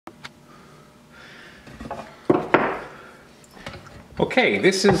Okay,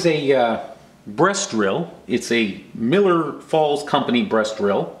 this is a breast drill. It's a Miller Falls Company breast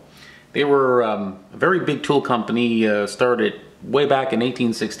drill. They were a very big tool company, started way back in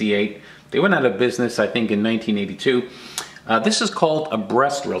 1868. They went out of business, I think, in 1982. This is called a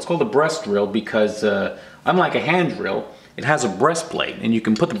breast drill. It's called a breast drill because, unlike a hand drill, it has a breastplate, and you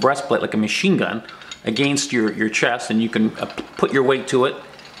can put the breastplate like a machine gun against your chest, and you can put your weight to it,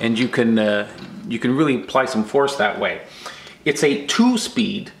 and you can really apply some force that way. It's a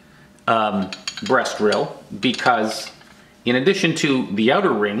 2-speed breast drill because, in addition to the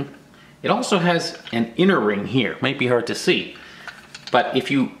outer ring, it also has an inner ring here. Might be hard to see, but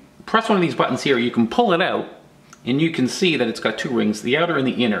if you press one of these buttons here, you can pull it out, and you can see that it's got 2 rings, the outer and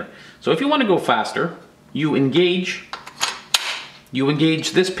the inner. So if you want to go faster, you engage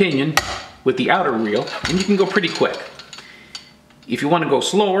this pinion with the outer reel, and you can go pretty quick. If you want to go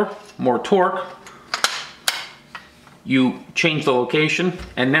slower, more torque, you change the location,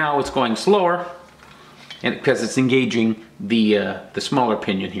 and now it's going slower, and because it's engaging the smaller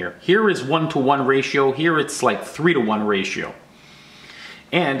pinion here. Here is 1-to-1 ratio. Here it's like 3-to-1 ratio.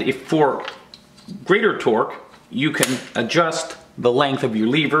 And if for greater torque, you can adjust the length of your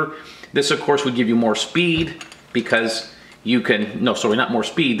lever. This, of course, would give you more speed because you can, no, sorry, not more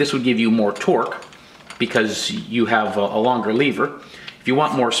speed. This would give you more torque because you have a longer lever. If you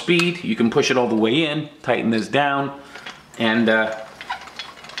want more speed, you can push it all the way in, tighten this down, and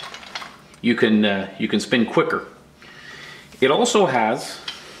you can spin quicker. It also has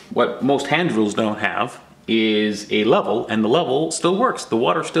what most hand drills don't have, is a level, and the level still works. The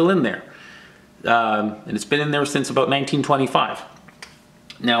water's still in there, and it's been in there since about 1925.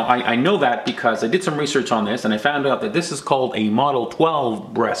 Now I know that because I did some research on this, and I found out that this is called a Model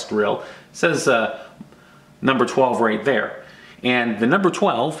 12 breast drill. It says number 12 right there, and the number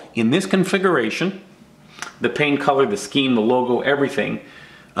 12 in this configuration, the paint color, the scheme, the logo, everything,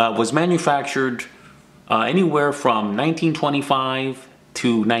 was manufactured anywhere from 1925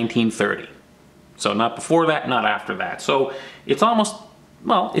 to 1930. So not before that, not after that. So it's almost,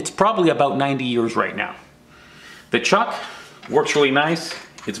 well, it's probably about 90 years right now. The chuck works really nice.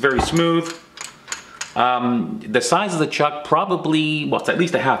 It's very smooth. The size of the chuck, probably, well, it's at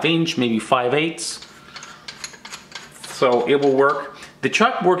least a 1/2 inch, maybe 5/8. So it will work. The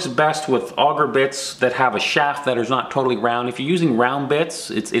chuck works best with auger bits that have a shaft that is not totally round. If you're using round bits,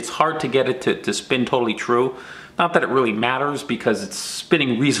 it's hard to get it to spin totally true. Not that it really matters because it's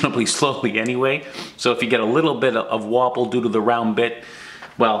spinning reasonably slowly anyway. So if you get a little bit of wobble due to the round bit,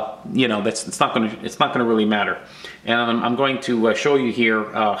 well, you know, it's not gonna really matter. And I'm going to show you here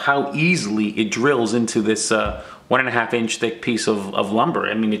how easily it drills into this 1.5 inch thick piece of lumber.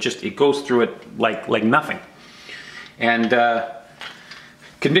 I mean, it goes through it like nothing. And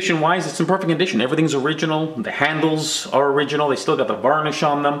condition-wise, it's in perfect condition. Everything's original. The handles are original. They still got the varnish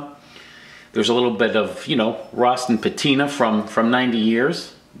on them. There's a little bit of, you know, rust and patina from 90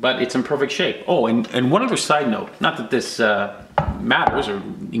 years, but it's in perfect shape. Oh, and one other side note, not that this matters or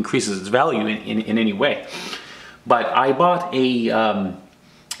increases its value in any way, but I bought a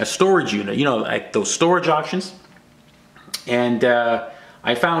storage unit, you know, like those storage auctions, and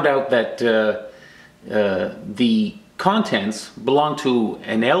I found out that the contents belonged to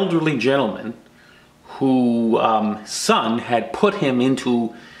an elderly gentleman whose son had put him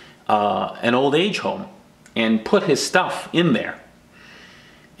into an old age home and put his stuff in there.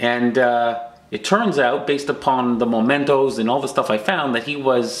 And it turns out, based upon the mementos and all the stuff I found, that he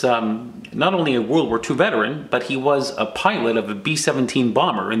was not only a World War II veteran, but he was a pilot of a B-17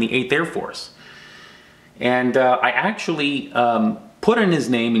 bomber in the 8th Air Force. And I actually put in his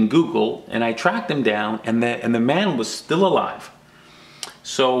name in Google, and I tracked him down, and the man was still alive.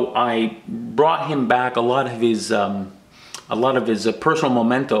 So I brought him back a lot of his personal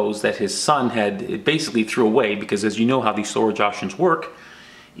mementos that his son had basically threw away, because as you know how these storage auctions work,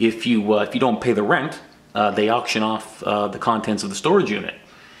 if you don't pay the rent, they auction off the contents of the storage unit.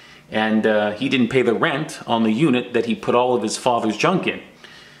 And he didn't pay the rent on the unit that he put all of his father's junk in.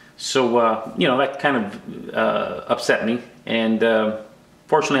 So, you know, that kind of upset me, and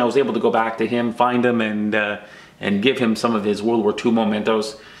fortunately I was able to go back to him, find him, and give him some of his World War II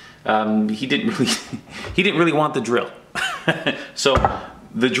mementos. He didn't really want the drill. So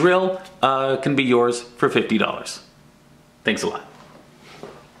the drill can be yours for $50. Thanks a lot.